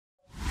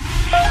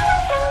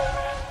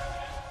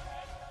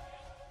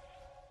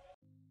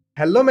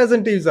Hello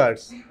Magento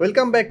users,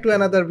 welcome back to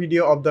another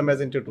video of the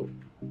Magento2.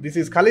 This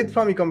is Khalid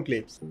from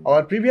Ecomclips.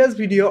 Our previous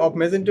video of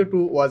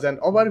Magento2 was an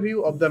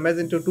overview of the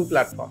Magento2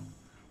 platform.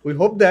 We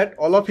hope that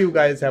all of you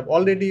guys have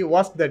already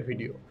watched that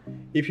video.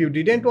 If you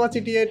didn't watch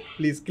it yet,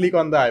 please click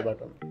on the I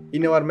button.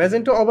 In our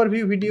Magento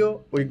overview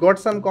video, we got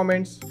some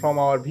comments from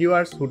our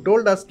viewers who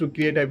told us to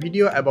create a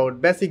video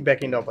about basic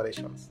backend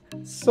operations.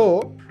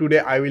 So today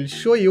I will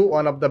show you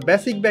one of the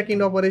basic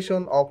backend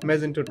operation of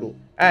Magento2,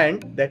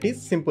 and that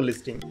is simple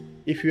listing.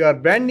 If you are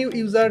brand new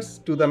users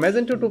to the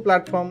Magento2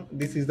 platform,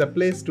 this is the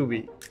place to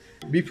be.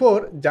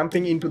 Before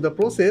jumping into the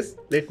process,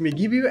 let me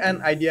give you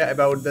an idea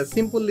about the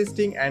simple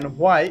listing and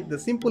why the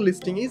simple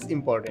listing is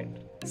important.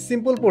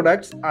 Simple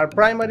products are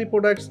primary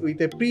products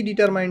with a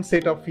predetermined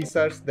set of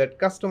features that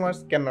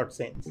customers cannot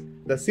change.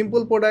 The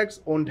simple products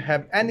won't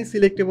have any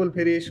selectable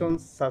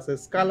variations such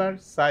as color,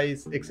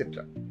 size,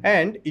 etc.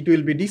 And it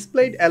will be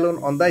displayed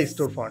alone on the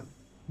storefront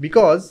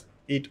because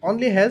it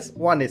only has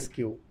one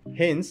SKU,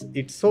 hence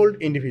it's sold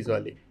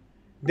individually.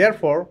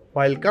 Therefore,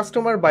 while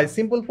customers buy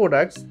simple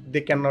products,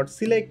 they cannot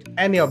select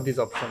any of these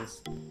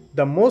options.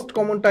 The most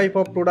common type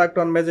of product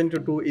on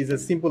Magento2 is a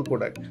simple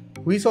product,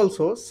 which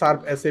also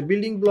serves as a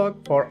building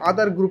block for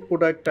other group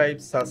product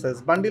types such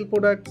as bundle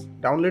products,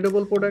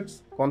 downloadable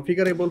products,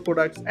 configurable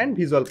products, and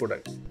visual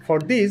products. For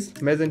this,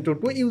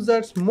 Magento2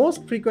 users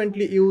most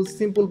frequently use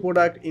simple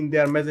product in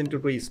their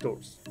Magento2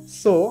 stores.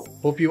 So,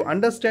 hope you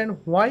understand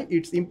why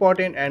it's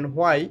important and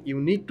why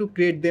you need to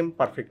create them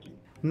perfectly.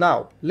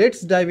 Now,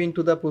 let's dive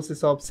into the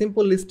process of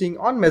simple listing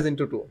on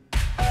Magento2.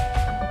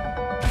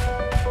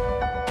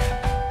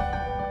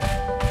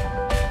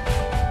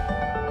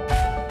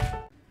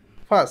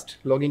 First,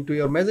 log into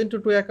your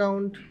Magento2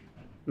 account.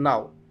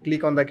 Now,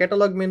 click on the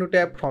Catalog menu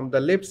tab from the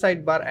left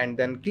sidebar and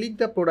then click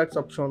the Products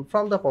option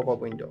from the pop-up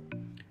window.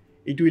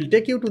 It will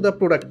take you to the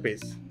product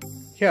page.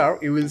 Here,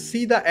 you will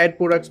see the Add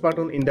Products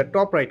button in the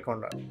top right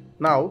corner.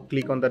 Now,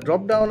 click on the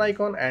drop-down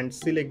icon and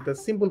select the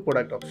Simple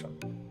Product option.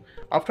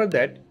 After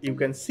that, you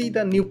can see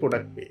the new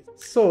product page.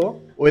 So,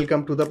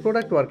 welcome to the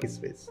product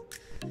workspace.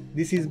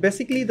 This is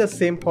basically the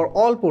same for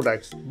all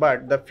products,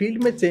 but the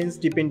field may change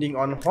depending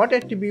on what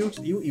attributes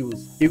you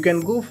use. You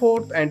can go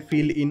forth and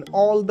fill in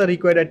all the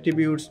required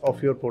attributes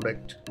of your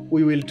product.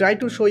 We will try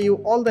to show you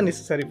all the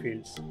necessary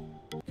fields.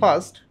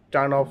 First,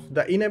 turn off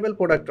the Enable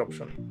Product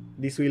option.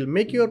 This will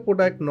make your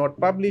product not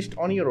published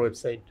on your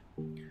website.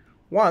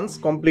 Once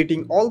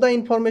completing all the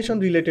information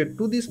related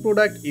to this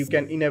product, you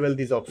can enable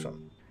this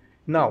option.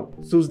 Now,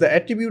 choose the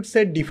attribute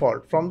set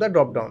default from the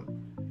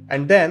drop-down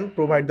and then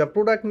provide the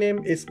product name,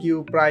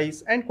 SKU,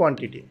 price and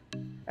quantity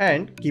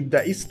and keep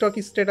the stock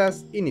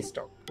status in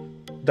stock.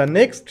 The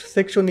next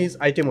section is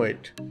item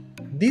weight.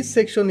 This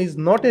section is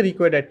not a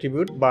required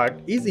attribute but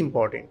is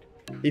important.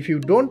 If you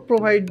don't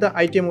provide the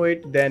item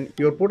weight, then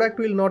your product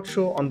will not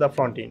show on the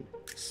front end.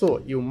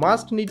 So you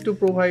must need to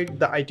provide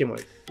the item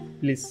weight.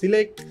 Please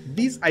select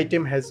this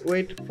item has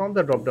weight from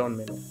the drop-down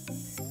menu.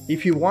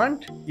 If you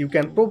want, you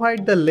can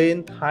provide the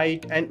length,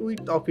 height and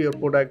width of your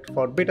product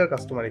for better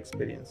customer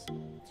experience.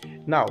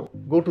 Now,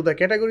 go to the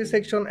category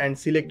section and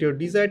select your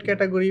desired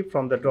category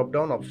from the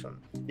drop-down option.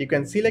 You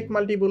can select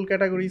multiple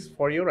categories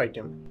for your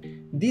item.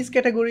 This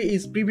category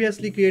is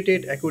previously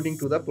created according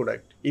to the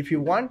product. If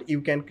you want,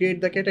 you can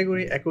create the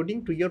category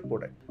according to your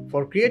product.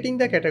 For creating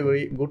the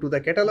category, go to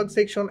the catalog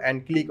section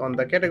and click on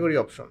the category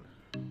option.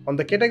 On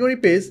the category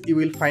page, you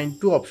will find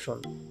two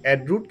options.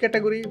 Add root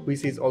category,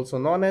 which is also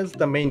known as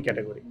the main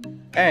category,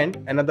 and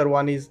another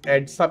one is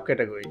add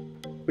subcategory.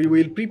 We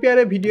will prepare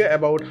a video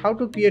about how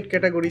to create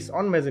categories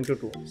on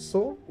Magento2,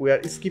 so we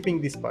are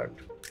skipping this part.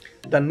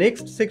 The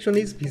next section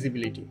is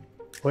visibility.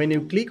 When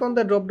you click on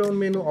the drop-down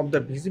menu of the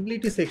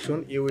visibility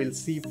section, you will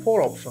see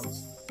four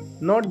options,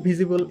 not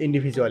visible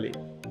individually.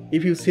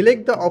 If you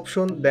select the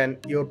option, then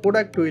your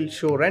product will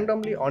show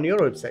randomly on your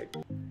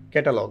website.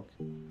 Catalog.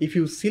 If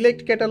you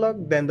select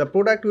catalog, then the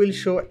product will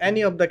show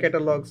any of the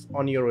catalogs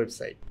on your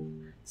website.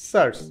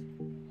 Search.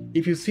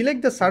 If you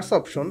select the search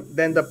option,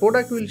 then the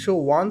product will show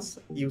once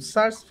you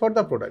search for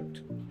the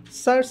product.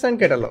 Search and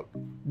catalog.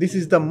 This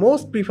is the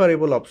most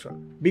preferable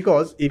option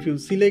because if you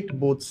select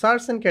both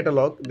search and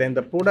catalog, then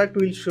the product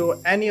will show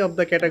any of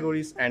the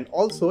categories and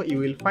also you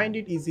will find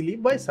it easily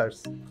by search.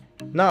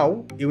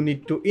 Now, you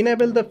need to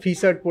enable the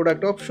featured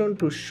product option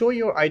to show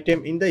your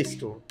item in the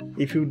store.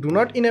 If you do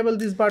not enable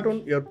this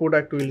button, your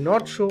product will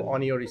not show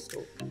on your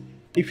store.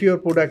 If your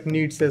product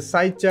needs a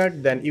size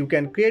chart, then you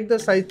can create the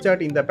size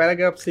chart in the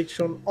paragraph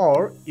section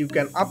or you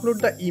can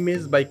upload the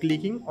image by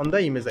clicking on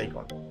the image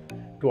icon.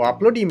 To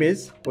upload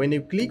image, when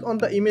you click on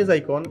the image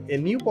icon, a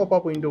new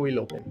pop-up window will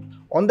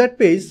open. On that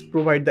page,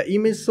 provide the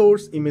image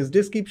source, image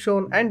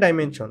description and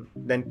dimension.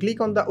 Then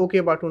click on the OK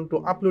button to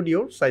upload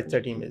your size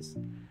chart image.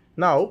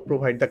 Now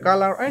provide the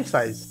color and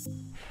size.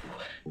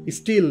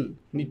 Still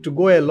need to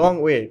go a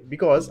long way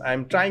because I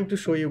am trying to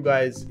show you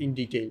guys in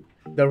detail.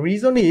 The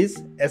reason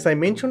is, as I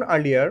mentioned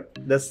earlier,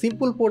 the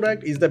simple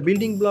product is the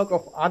building block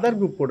of other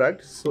group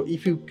products. So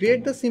if you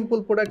create the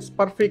simple products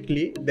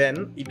perfectly,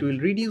 then it will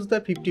reduce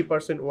the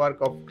 50% work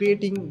of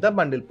creating the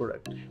bundle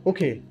product.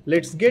 Okay,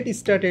 let's get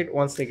started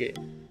once again.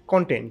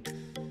 Content.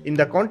 In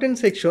the content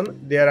section,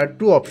 there are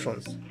two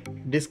options: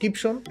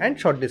 description and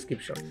short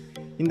description.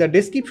 In the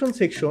description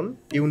section,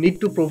 you need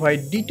to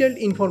provide detailed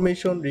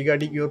information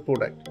regarding your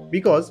product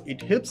because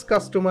it helps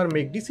customer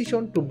make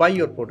decision to buy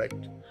your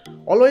product.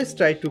 Always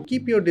try to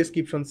keep your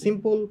description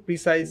simple,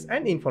 precise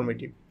and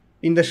informative.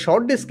 In the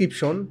short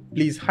description,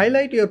 please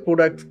highlight your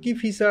product's key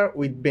feature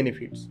with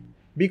benefits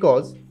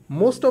because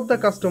most of the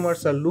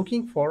customers are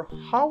looking for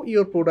how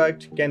your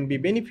product can be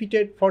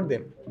benefited for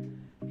them.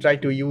 Try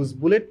to use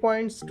bullet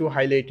points to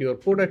highlight your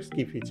product's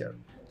key feature.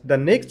 The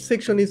next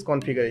section is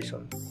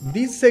configuration.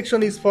 This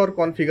section is for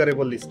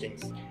configurable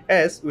listings.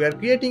 As we are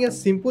creating a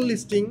simple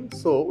listing,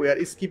 so we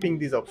are skipping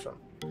this option.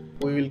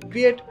 We will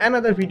create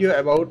another video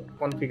about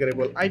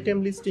configurable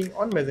item listing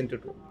on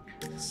Magento2.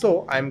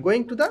 So I am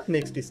going to the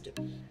next step.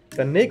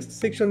 The next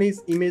section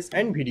is image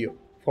and video.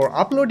 For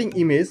uploading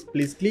image,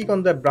 please click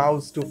on the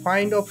browse to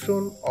find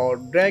option or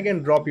drag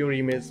and drop your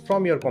image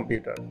from your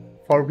computer.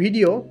 For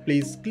video,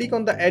 please click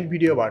on the add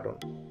video button.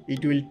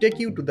 It will take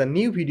you to the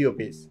new video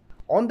page.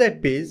 On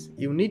that page,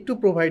 you need to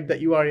provide the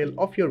URL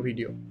of your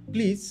video.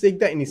 Please check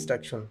the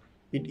instruction.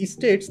 It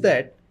states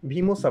that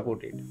Vimeo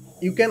supported.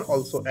 You can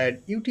also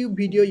add YouTube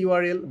video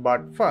URL,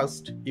 but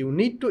first you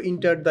need to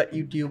enter the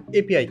YouTube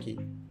API key.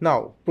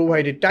 Now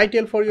provide a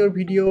title for your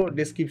video,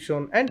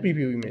 description and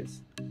preview image.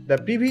 The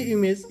preview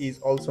image is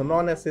also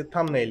known as a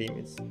thumbnail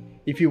image.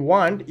 If you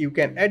want, you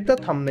can add the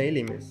thumbnail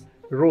image.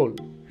 Role.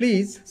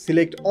 Please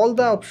select all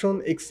the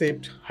options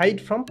except hide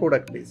from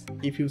product page.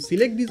 If you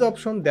select this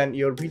option, then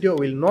your video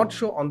will not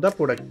show on the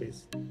product page.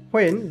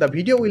 When the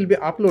video will be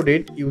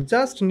uploaded, you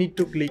just need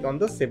to click on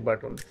the save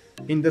button.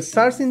 In the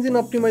search engine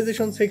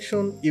optimization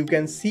section, you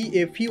can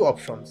see a few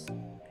options.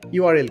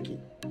 URL key.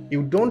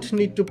 You don't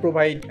need to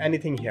provide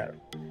anything here.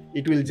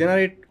 It will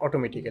generate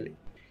automatically.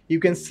 You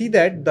can see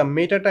that the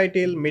meta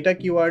title, meta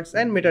keywords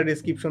and meta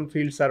description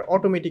fields are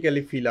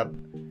automatically filled up.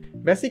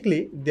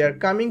 Basically, they are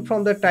coming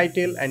from the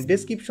title and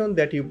description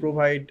that you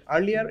provide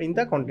earlier in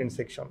the content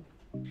section.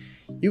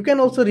 You can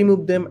also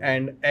remove them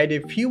and add a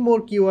few more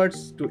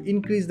keywords to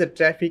increase the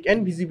traffic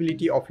and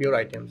visibility of your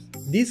items.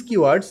 These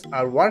keywords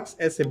works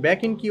as a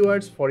backend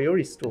keywords for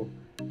your store.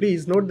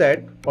 Please note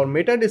that for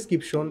meta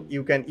description,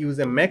 you can use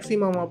a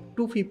maximum of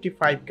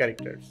 255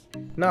 characters.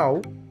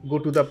 Now, go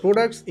to the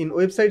products in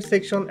website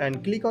section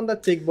and click on the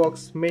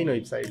checkbox main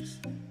websites.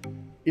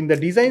 In the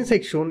design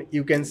section,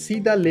 you can see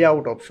the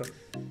layout option.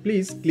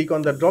 Please click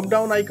on the drop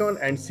down icon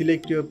and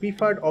select your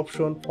preferred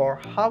option for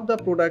how the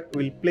product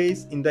will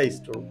place in the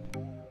store,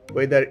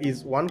 whether it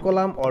is 1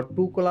 column or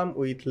 2 column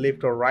with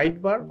left or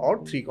right bar or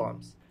 3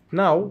 columns.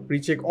 Now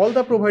recheck all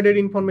the provided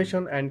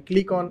information and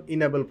click on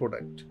enable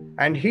product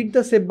and hit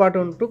the save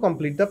button to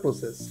complete the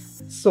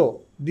process.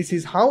 So this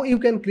is how you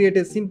can create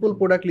a simple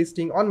product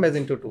listing on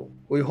Magento2.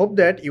 We hope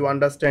that you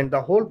understand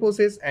the whole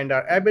process and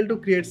are able to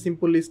create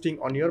simple listing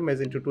on your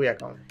Magento2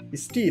 account.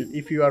 Still,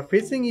 if you are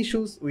facing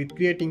issues with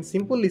creating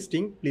simple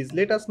listing, please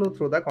let us know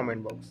through the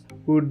comment box.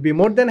 We would be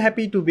more than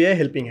happy to be a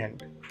helping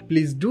hand.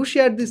 Please do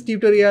share this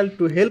tutorial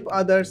to help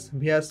others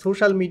via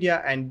social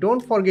media and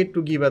don't forget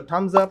to give a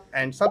thumbs up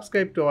and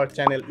subscribe to our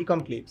channel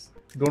Ecomclips.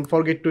 Don't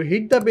forget to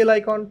hit the bell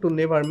icon to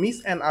never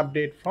miss an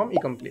update from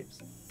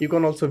Ecomclips. You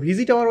can also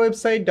visit our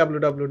website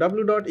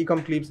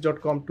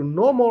www.ecomclips.com to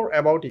know more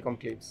about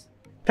Ecomclips.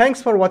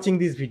 Thanks for watching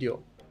this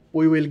video.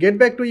 We will get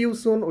back to you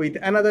soon with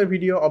another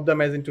video of the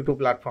Magento2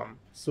 platform.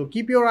 So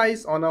keep your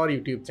eyes on our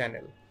YouTube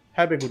channel.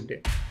 Have a good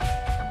day.